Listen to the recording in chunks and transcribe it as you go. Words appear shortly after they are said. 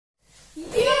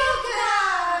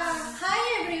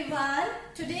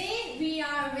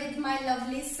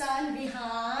son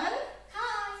Vihan.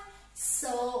 Hi.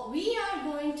 So we are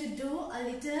going to do a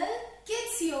little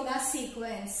kids yoga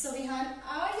sequence. So Vihan,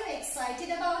 are you excited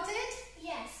about it?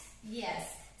 Yes.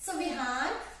 Yes. So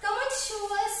Vihan, come and show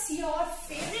us your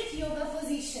favorite yoga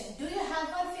position. Do you have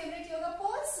one favorite yoga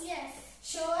pose? Yes.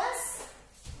 Show us.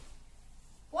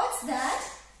 What's that?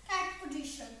 Cat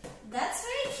position. That's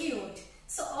very cute.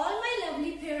 So all my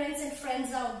lovely parents and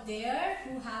friends out there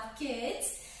who have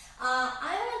kids,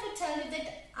 I want to tell you that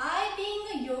I, being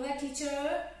a yoga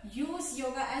teacher, use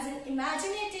yoga as an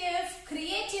imaginative,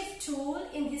 creative tool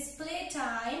in his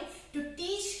playtime to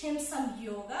teach him some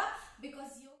yoga,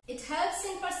 because it helps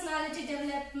in personality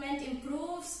development,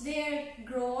 improves their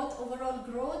growth, overall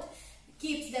growth,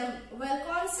 keeps them well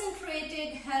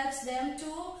concentrated, helps them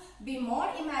to be more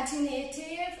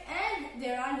imaginative, and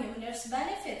there are numerous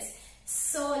benefits.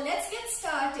 So let's get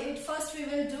started. First we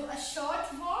will do a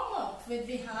short warm-up with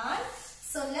Vihan.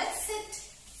 So let's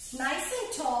sit nice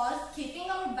and tall, keeping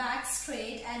our back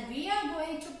straight, and we are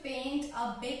going to paint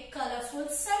a big colorful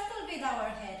circle with our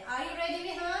head. Are you ready,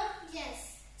 Vihan?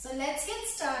 Yes. So let's get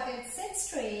started. Sit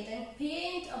straight and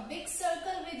paint a big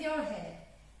circle with your head.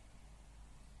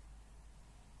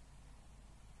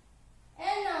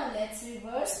 And now let's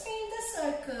reverse paint the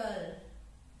circle.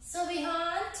 So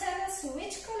Vihan, tell us,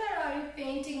 which color are you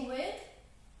painting with?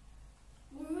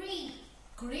 Green.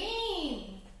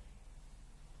 Green.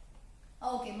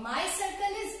 Okay, my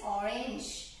circle is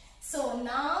orange. So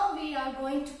now we are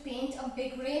going to paint a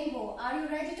big rainbow. Are you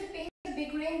ready to paint a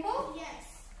big rainbow?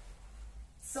 Yes.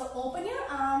 So open your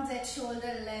arms at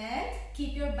shoulder length,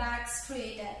 keep your back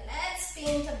straight, and let's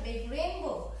paint a big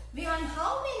rainbow. Vihan,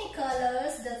 how many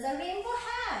colors does a rainbow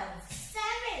have?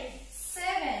 7.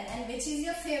 7. And which is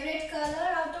your favorite color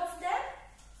out of them?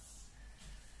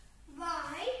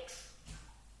 White,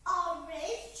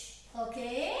 orange,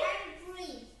 Okay. and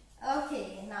green.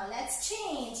 Okay, now let's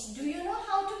change. Do you know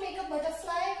how to make a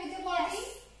butterfly with your body?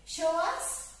 Yes. Show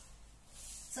us.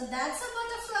 So that's a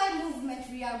butterfly movement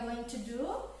we are going to do.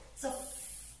 So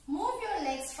move your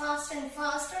legs faster and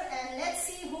faster, and let's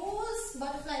see whose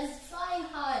butterfly is flying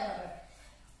higher.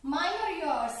 Mine or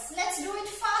yours? Let's do it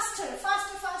faster,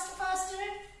 faster, faster, faster.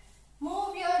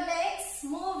 Move your legs,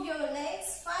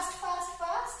 fast, fast,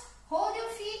 fast. Hold your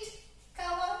feet,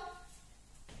 come on.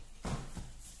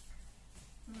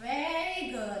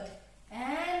 Very good,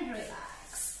 and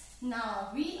relax.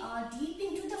 Now we are deep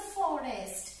into the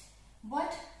forest.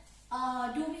 What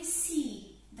do we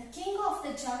see? The king of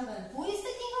the jungle. Who is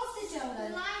the king of the jungle?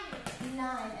 Lion.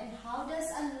 Lion. And how does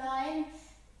a lion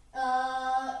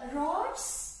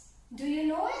roars? Do you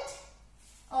know it?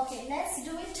 Okay, let's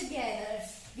do it together.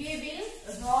 We will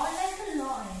roar like a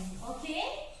lion, okay?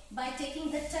 By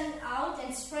taking the tongue out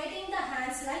and spreading the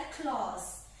hands like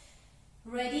claws.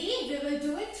 Ready? We will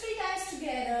do it 3 times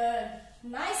together.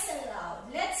 Nice and loud.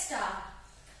 Let's start.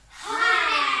 Ha!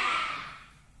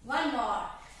 One more.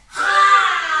 Ha!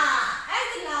 And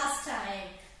the last time.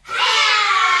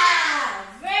 Ha!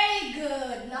 Very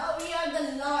good. Now we are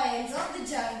the lions of the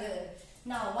jungle.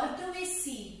 Now what do we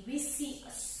see? We see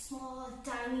a small,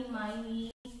 tiny,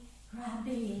 miny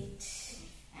rabbit.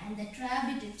 And that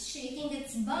rabbit is shaking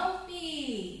its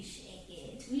bumpy. Shake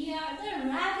it. We are the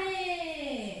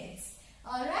rabbits.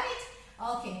 Alright?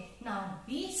 Okay. Now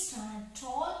we stand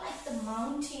tall like the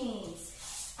mountains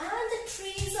and the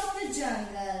trees of the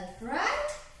jungle. Right?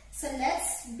 So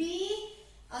let's be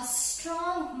a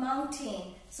strong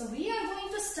mountain. So we are going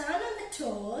to stand on the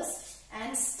toes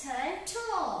and stand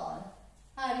tall.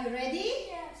 Are you ready?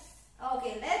 Yes.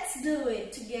 Okay, let's do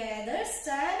it together.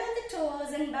 Stand on the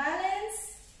toes and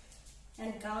balance.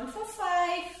 And count for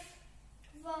 5.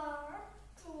 1,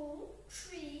 2,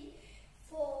 3,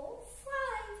 4,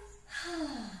 5.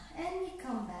 And we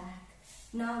come back.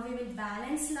 Now we will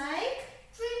balance like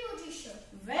Tree position.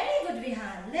 very good,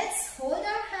 Vihan. Let's hold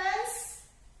our hands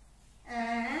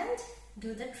and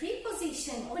do the tree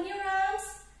position. Open your arms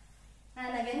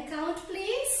and again count,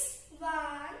 please. 1,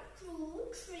 2,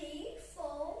 3,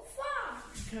 4,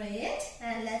 5. Great.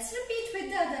 And let's repeat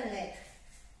with the other leg.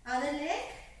 Other leg.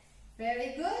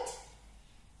 Very good.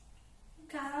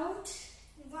 Count.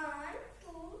 1,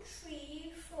 2,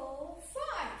 3, 4,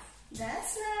 5.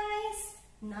 That's nice.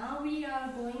 Now we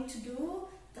are going to do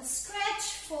the stretch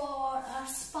for our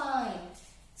spine.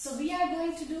 So we are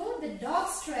going to do the dog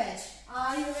stretch.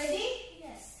 Are you ready?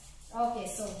 Yes. Okay,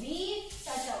 so we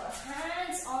touch our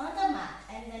hands on the mat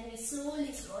and then we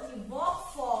slowly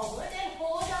walk forward and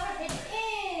hold our head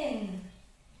in.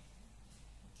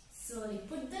 Slowly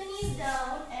put the knees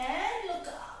down and look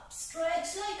up.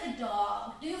 Stretch like a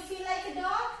dog. Do you feel like a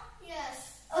dog?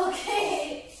 Yes.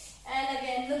 Okay. And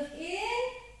again, look in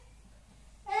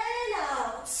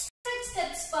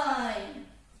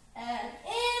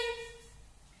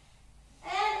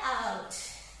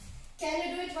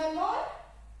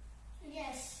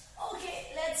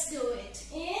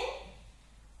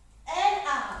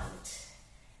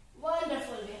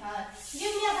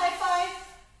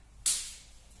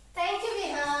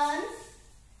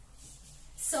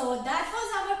So that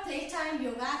was our playtime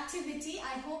yoga activity.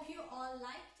 I hope you all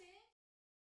liked